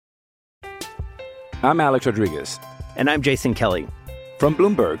I'm Alex Rodriguez. And I'm Jason Kelly. From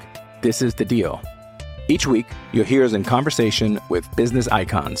Bloomberg, this is The Deal. Each week, you'll hear us in conversation with business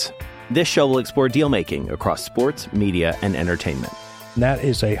icons. This show will explore deal-making across sports, media, and entertainment. That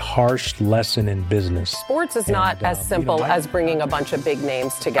is a harsh lesson in business. Sports is not as simple as bringing a bunch of big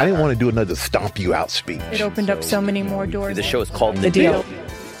names together. I didn't want to do another stomp you out speech. It opened up so many more doors. The show is called The Deal.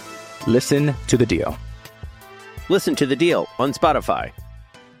 Listen to The Deal. Listen to The Deal on Spotify.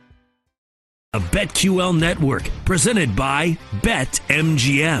 A BetQL network presented by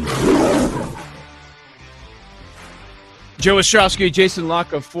BetMGM. Joe Ostrowski, Jason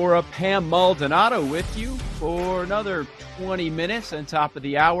Locke for up, Pam Maldonado with you for another 20 minutes on top of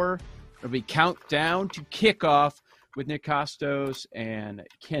the hour. It'll be countdown to kickoff with Nick Costos and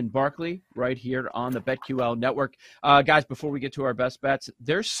Ken Barkley right here on the BetQL network. Guys, before we get to our best bets,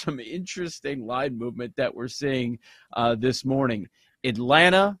 there's some interesting line movement that we're seeing this morning.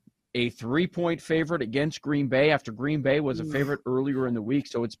 Atlanta, a 3-point favorite against Green Bay after Green Bay was a favorite earlier in the week.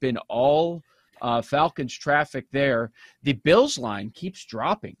 So it's been all Falcons traffic there. The Bills line keeps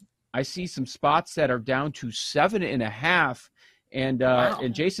dropping. I see some spots that are down to 7.5. And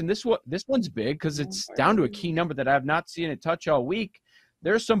and Jason, this one's big because it's down to a key number that I have not seen it touch all week.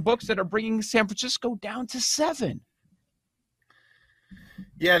 There's some books that are bringing San Francisco down to 7.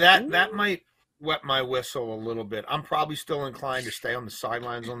 Yeah, that might wet my whistle a little bit. I'm probably still inclined to stay on the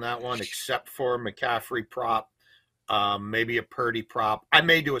sidelines on that one, except for McCaffrey prop, maybe a Purdy prop. I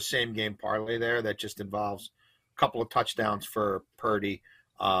may do a same game parlay there that just involves a couple of touchdowns for Purdy,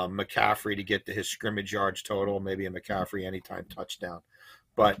 McCaffrey to get to his scrimmage yards total, maybe a McCaffrey anytime touchdown.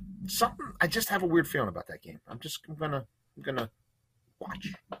 But something, I just have a weird feeling about that game. I'm gonna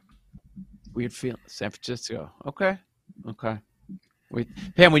watch. Weird feeling, San Francisco. Okay. Wait,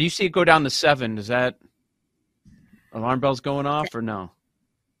 Pam, when you see it go down to 7, does that alarm bells going off or no?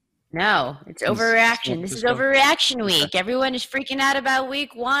 No, it's overreaction. This is overreaction week. Everyone is freaking out about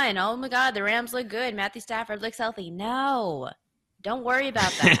week 1. Oh my God, the Rams look good. Matthew Stafford looks healthy. No, don't worry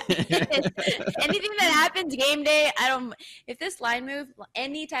about that. Anything that happens game day, if this line move,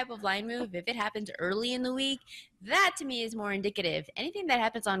 any type of line move, if it happens early in the week, that to me is more indicative. Anything that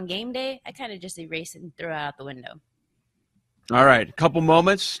happens on game day, I kind of just erase and throw it out the window. All right, a couple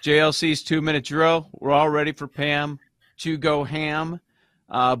moments. JLC's 2-minute drill. We're all ready for Pam to go ham.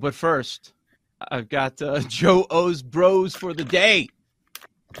 But first, I've got Joe O's bros for the day.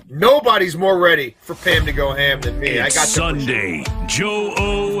 Nobody's more ready for Pam to go ham than me. It's I got Sunday. Joe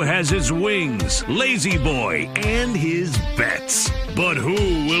O has his wings, Lazy Boy, and his bets. But who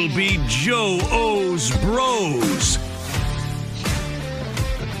will be Joe O's bros?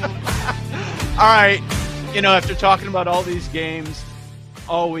 All right. After talking about all these games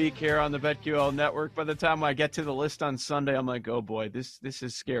all week here on the BetQL network, by the time I get to the list on Sunday, I'm like, oh boy, this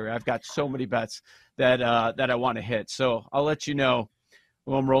is scary. I've got so many bets that I want to hit. So I'll let you know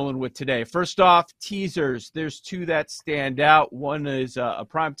who I'm rolling with today. First off, teasers. There's 2 that stand out. One is a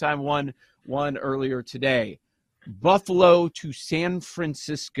primetime one earlier today. Buffalo to San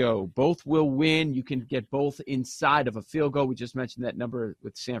Francisco. Both will win. You can get both inside of a field goal. We just mentioned that number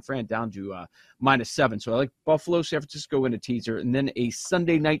with San Fran down to -7. So I like Buffalo, San Francisco in a teaser. And then a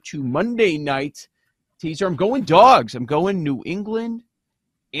Sunday night to Monday night teaser. I'm going dogs. I'm going New England,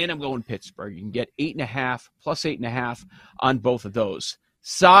 and I'm going Pittsburgh. You can get 8.5 plus 8.5 on both of those.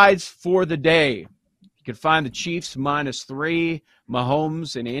 Sides for the day. You can find the Chiefs -3,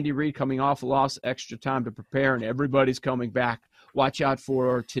 Mahomes and Andy Reid coming off a loss, extra time to prepare, and everybody's coming back. Watch out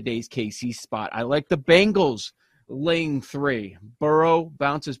for today's KC spot. I like the Bengals laying 3. Burrow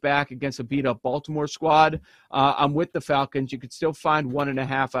bounces back against a beat-up Baltimore squad. I'm with the Falcons. You could still find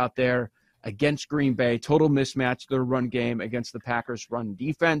 1.5 out there against Green Bay. Total mismatch, their run game against the Packers' run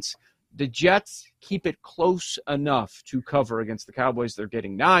defense. The Jets keep it close enough to cover against the Cowboys. They're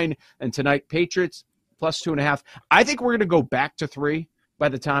getting 9. And tonight, Patriots, plus 2.5. I think we're going to go back to 3 by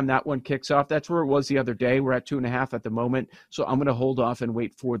the time that one kicks off. That's where it was the other day. We're at 2.5 at the moment, so I'm going to hold off and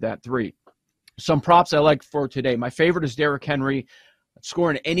wait for that 3. Some props I like for today. My favorite is Derrick Henry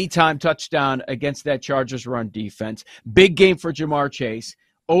scoring anytime touchdown against that Chargers run defense. Big game for Jamar Chase.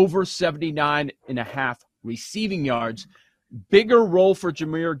 Over 79.5 receiving yards. Bigger role for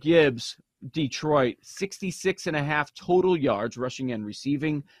Jahmyr Gibbs, Detroit, 66.5 total yards, rushing and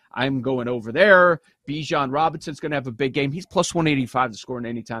receiving. I'm going over there. Bijan Robinson's going to have a big game. He's plus 185 to score an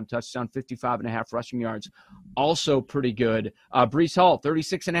anytime touchdown, 55.5 rushing yards. Also pretty good. Breece Hall,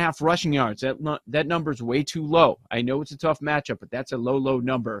 36.5 rushing yards. That number's way too low. I know it's a tough matchup, but that's a low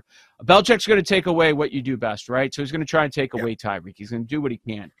number. Belichick's going to take away what you do best, right? So he's going to try and take away Tyreek. He's going to do what he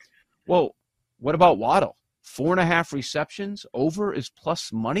can. Well, what about Waddle? 4.5 receptions. Over is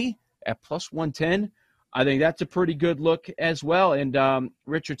plus money. at plus 110. I think that's a pretty good look as well. And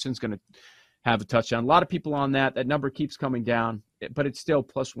Richardson's going to have a touchdown. A lot of people on that. That number keeps coming down, but it's still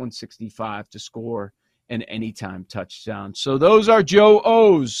plus 165 to score an anytime touchdown. So those are Joe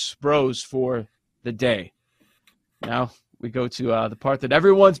O's bros for the day. Now we go to the part that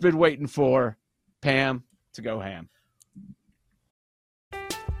everyone's been waiting for, Pam, to go ham.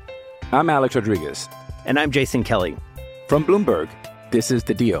 I'm Alex Rodriguez. And I'm Jason Kelly. From Bloomberg, this is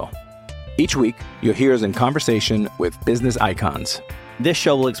The Deal. Each week, you'll hear us in conversation with business icons. This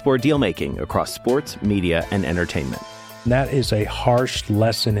show will explore deal-making across sports, media, and entertainment. That is a harsh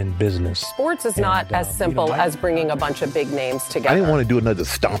lesson in business. Sports is not as simple as bringing a bunch of big names together. I didn't want to do another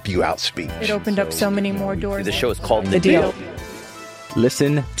stomp you out speech. It opened up so many more doors. The show is called The Deal.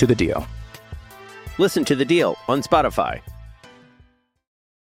 Listen to The Deal. Listen to The Deal on Spotify.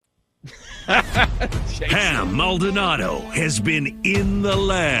 Ham Maldonado has been in the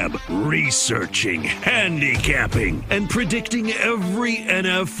lab researching, handicapping, and predicting every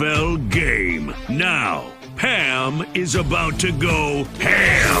NFL game. Now, Pam is about to go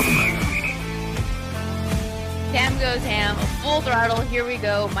ham. Pam goes ham, full throttle. Here we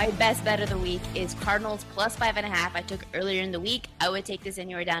go. My best bet of the week is Cardinals plus 5.5. I took earlier in the week. I would take this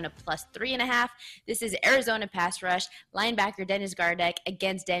anywhere down to plus 3.5. This is Arizona pass rush. Linebacker Dennis Gardeck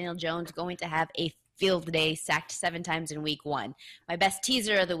against Daniel Jones, going to have a field day, sacked 7 times in week 1. My best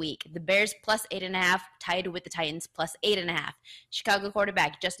teaser of the week, the Bears plus 8.5, tied with the Titans plus 8.5. Chicago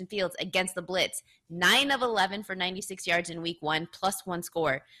quarterback Justin Fields against the blitz, 9 of 11 for 96 yards in week 1, plus 1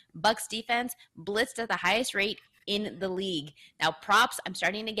 score. Bucs defense blitzed at the highest rate in the league. Now, props I'm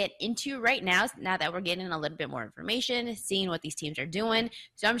starting to get into right now that we're getting a little bit more information, seeing what these teams are doing.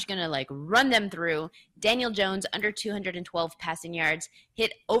 So I'm just going to run them through. Daniel Jones, under 212 passing yards,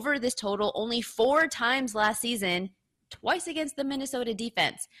 hit over this total only 4 times last season, twice against the Minnesota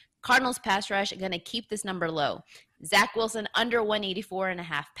defense. Cardinals pass rush are going to keep this number low. Zach Wilson, under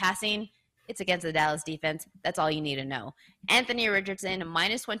 184.5 passing. It's against the Dallas defense. That's all you need to know. Anthony Richardson,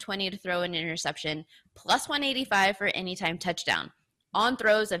 minus 120 to throw an interception, plus 185 for anytime touchdown. On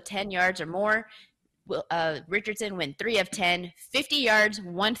throws of 10 yards or more, Richardson went 3 of 10, 50 yards,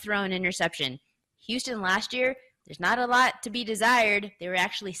 1 throw and interception. Houston last year, there's not a lot to be desired. They were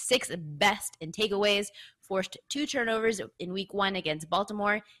actually 6th best in takeaways, forced 2 turnovers in week 1 against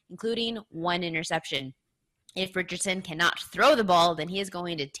Baltimore, including 1 interception. If Richardson cannot throw the ball, then he is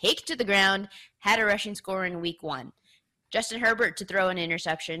going to take to the ground, had a rushing score in week 1. Justin Herbert to throw an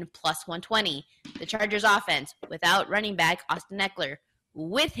interception, plus 120. The Chargers offense, without running back Austin Eckler.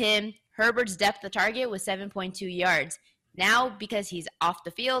 With him, Herbert's depth of target was 7.2 yards. Now, because he's off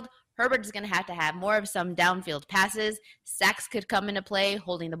the field, Herbert is going to have more of some downfield passes. Sacks could come into play,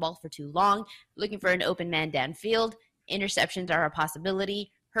 holding the ball for too long, looking for an open man downfield. Interceptions are a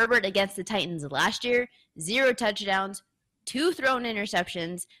possibility. Herbert against the Titans last year, 0 touchdowns, 2 thrown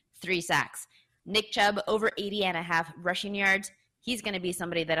interceptions, 3 sacks. Nick Chubb, over 80.5 rushing yards. He's going to be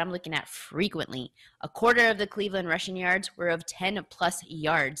somebody that I'm looking at frequently. A quarter of the Cleveland rushing yards were of 10-plus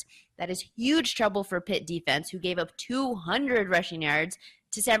yards. That is huge trouble for Pitt defense, who gave up 200 rushing yards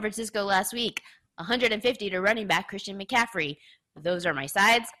to San Francisco last week, 150 to running back Christian McCaffrey. Those are my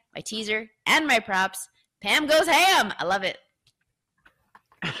sides, my teaser, and my props. Pam goes ham. I love it.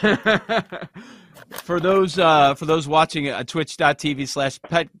 For those watching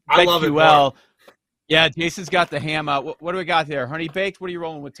twitch.tv/BetQL, yeah, Jason's got the ham out. What do we got there? Honey baked? What are you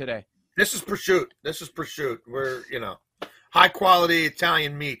rolling with today? This is prosciutto. We're, high quality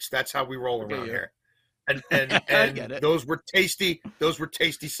Italian meats. That's how we roll around here. And those were tasty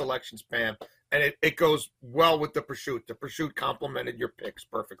selections, Pam. And it goes well with the prosciutto. The prosciutto complemented your picks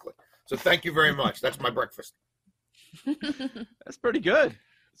perfectly. So thank you very much. That's my breakfast. That's pretty good.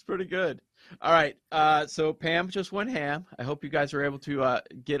 It's pretty good. All right. So Pam just went ham. I hope you guys are able to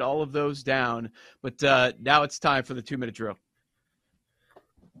get all of those down. But now it's time for the 2-minute drill.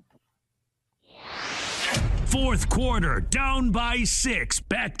 Fourth quarter, down by 6,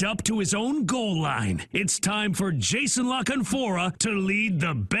 backed up to his own goal line. It's time for Jason La Canfora to lead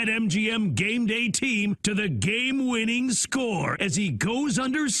the BetMGM Gameday team to the game-winning score as he goes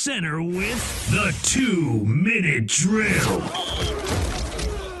under center with the 2-minute drill.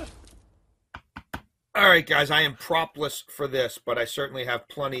 All right, guys, I am propless for this, but I certainly have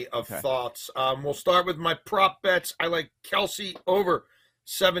plenty of thoughts. We'll start with my prop bets. I like Kelsey over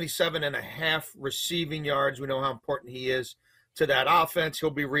 77.5 receiving yards. We know how important he is to that offense. He'll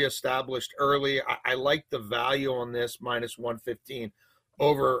be reestablished early. I like the value on this, minus 115,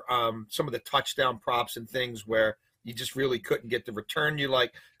 over some of the touchdown props and things where you just really couldn't get the return you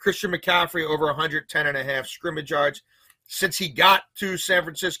like. Christian McCaffrey over 110.5 scrimmage yards. Since he got to San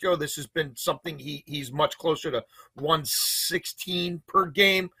Francisco, this has been something he's much closer to 116 per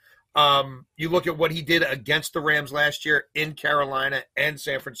game. You look at what he did against the Rams last year in Carolina and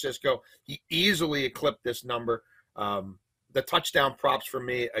San Francisco. He easily eclipsed this number. The touchdown props for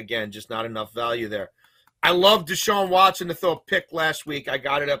me, again, just not enough value there. I love Deshaun Watson to throw a pick last week. I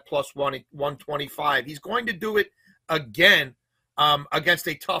got it at plus 125. He's going to do it again against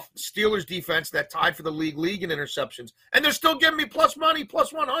a tough Steelers defense that tied for the league in interceptions. And they're still giving me plus money,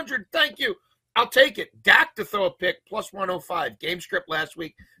 plus 100. Thank you. I'll take it. Dak to throw a pick, plus 105. Game script last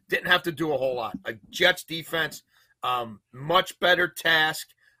week. Didn't have to do a whole lot. A Jets defense, much better task.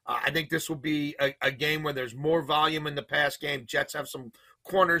 I think this will be a game where there's more volume in the pass game. Jets have some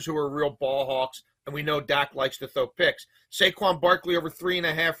corners who are real ball hawks, and we know Dak likes to throw picks. Saquon Barkley over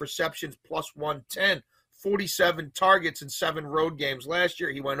 3.5 receptions, plus 110. 47 targets in 7 road games. Last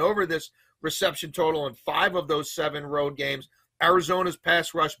year, he went over this reception total in 5 of those 7 road games. Arizona's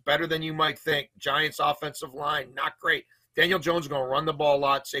pass rush, better than you might think. Giants' offensive line, not great. Daniel Jones is going to run the ball a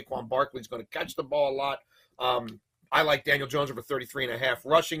lot. Saquon Barkley is going to catch the ball a lot. I like Daniel Jones over 33.5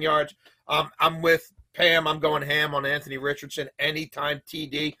 rushing yards. I'm with Pam. I'm going ham on Anthony Richardson. Anytime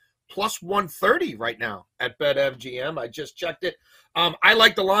TD. Plus 130 right now at BetMGM. I just checked it. I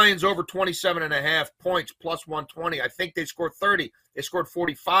like the Lions over 27.5 points, plus 120. I think they scored 30. They scored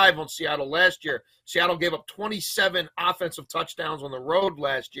 45 on Seattle last year. Seattle gave up 27 offensive touchdowns on the road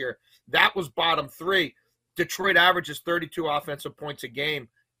last year. That was bottom 3. Detroit averages 32 offensive points a game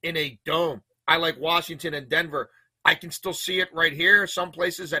in a dome. I like Washington and Denver. I can still see it right here. Some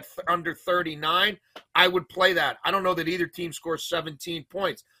places at under 39. I would play that. I don't know that either team scores 17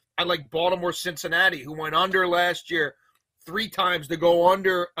 points. I like Baltimore-Cincinnati, who went under last year 3 times, to go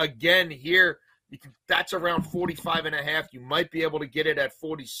under again here. That's around 45.5. You might be able to get it at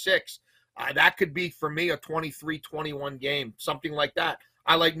 46. That could be, for me, a 23-21 game, something like that.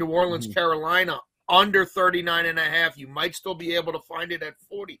 I like New Orleans, Carolina, under 39.5. You might still be able to find it at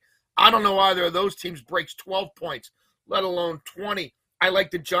 40. I don't know either of those teams breaks 12 points, let alone 20. I like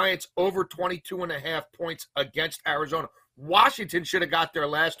the Giants over 22.5 points against Arizona. Washington should have got there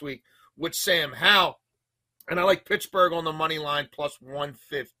last week with Sam Howell. And I like Pittsburgh on the money line, plus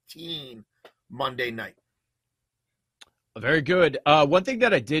 115 Monday night. Very good. One thing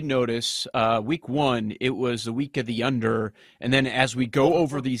that I did notice, week 1, it was the week of the under. And then as we go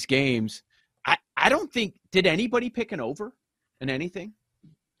over these games, I don't think – did anybody pick an over in anything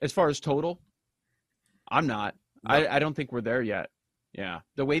as far as total? I'm not. No. I don't think we're there yet. Yeah,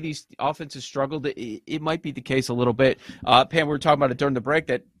 the way these offenses struggled, it might be the case a little bit. Pam, we were talking about it during the break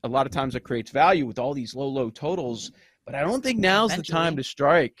that a lot of times it creates value with all these low totals, but I don't think now's the time to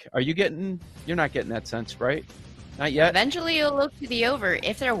strike. You're not getting that sense, right? Not yet? Eventually you'll look to the over.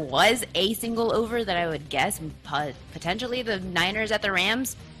 If there was a single over that I would guess, potentially the Niners at the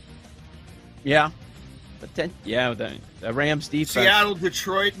Rams. Yeah. The Rams defense.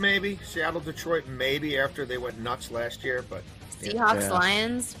 Seattle-Detroit maybe after they went nuts last year, but Seahawks,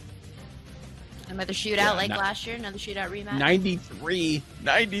 Lions. Another shootout last year. Another shootout rematch.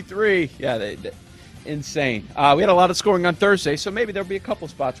 93. Yeah, they insane. We had a lot of scoring on Thursday, so maybe there'll be a couple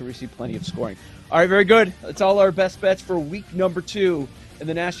spots where we see plenty of scoring. All right, very good. That's all our best bets for week number 2 in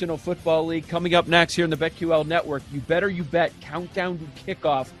the National Football League. Coming up next here in the BetQL Network, You Better You Bet countdown to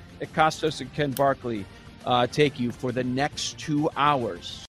kickoff at Costos and Ken Barkley take you for the next 2 hours.